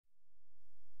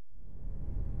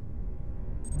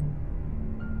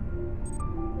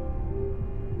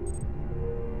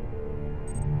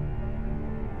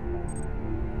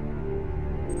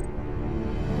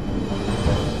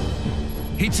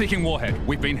Heat-seeking warhead.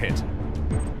 We've been hit.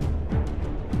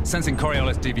 Sensing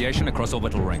Coriolis deviation across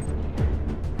orbital ring.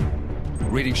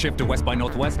 Reading shift to west by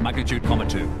northwest, magnitude, 2.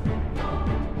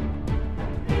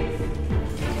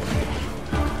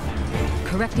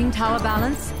 Correcting tower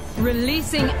balance.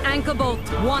 Releasing anchor bolt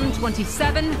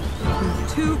 127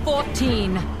 through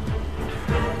 214.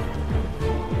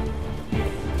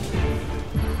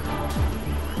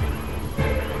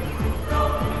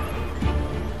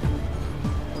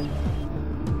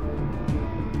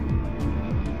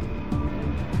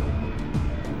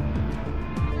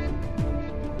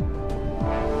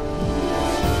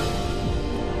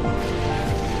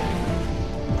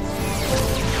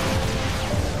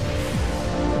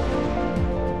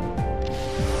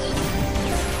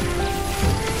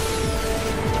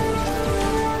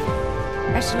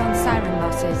 Echelon siren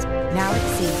losses now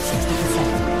exceed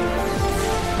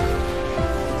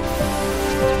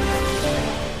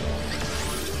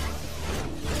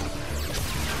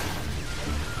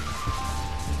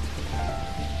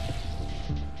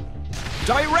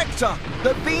Director,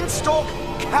 the Beanstalk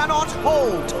cannot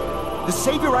hold. The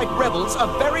Saviorite rebels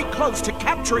are very close to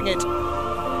capturing it.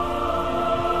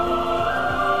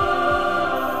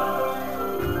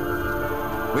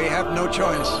 We have no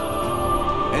choice.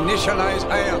 Initialize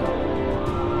ion.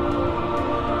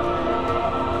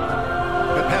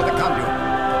 Prepare the conduit.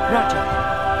 Roger.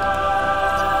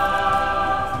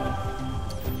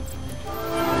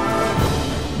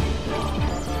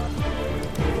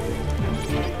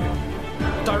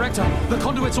 Director, the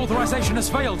conduit's authorization has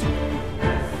failed.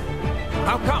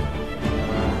 How come?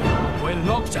 We're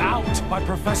locked out by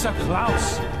Professor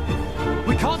Klaus.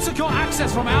 We can't secure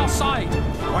access from our side.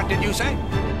 What did you say?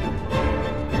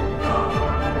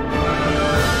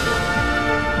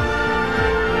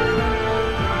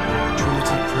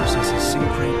 Processes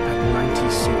synchrate at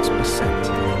 96%.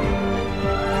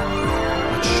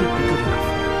 That should be good enough.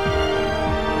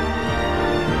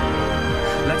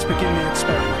 Let's begin the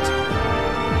experiment.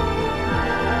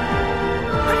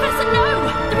 Professor, no!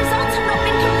 The results have not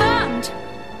been confirmed!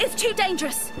 It's too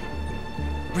dangerous!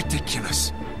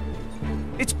 Ridiculous.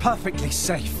 It's perfectly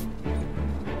safe.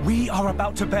 We are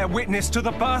about to bear witness to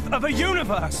the birth of a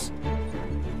universe!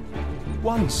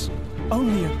 Once,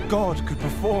 only a god could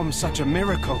perform such a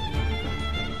miracle.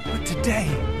 But today,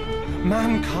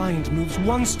 mankind moves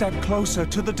one step closer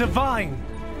to the divine.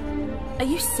 Are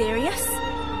you serious?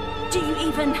 Do you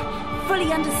even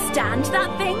fully understand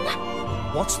that thing?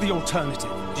 What's the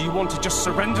alternative? Do you want to just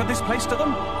surrender this place to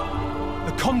them?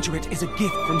 The conduit is a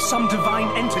gift from some divine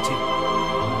entity.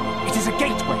 It is a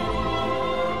gateway.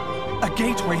 A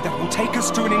gateway that will take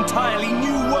us to an entirely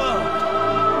new world.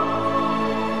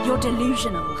 You're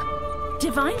delusional.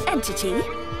 Divine entity?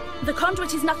 The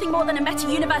conduit is nothing more than a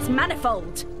meta-universe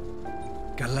manifold.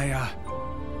 Galea,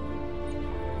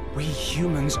 we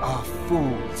humans are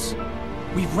fools.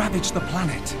 We've ravaged the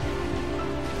planet.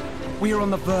 We are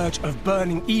on the verge of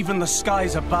burning even the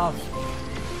skies above.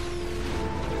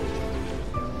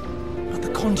 But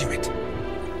the conduit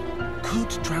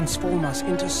could transform us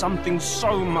into something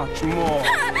so much more.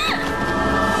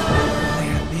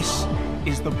 Galea, this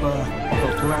is the birth of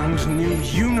a brand new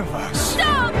universe.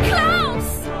 Stop,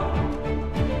 Klaus!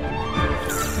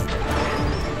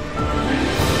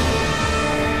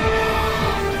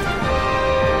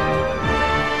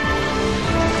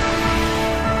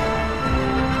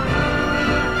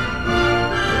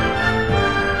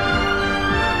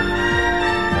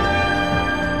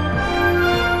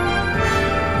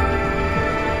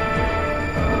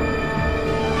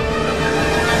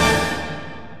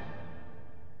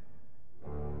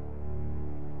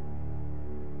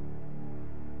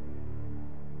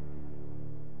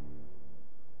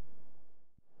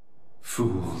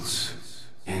 Fools,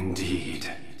 indeed.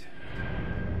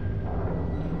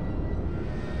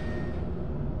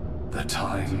 The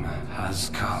time has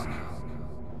come.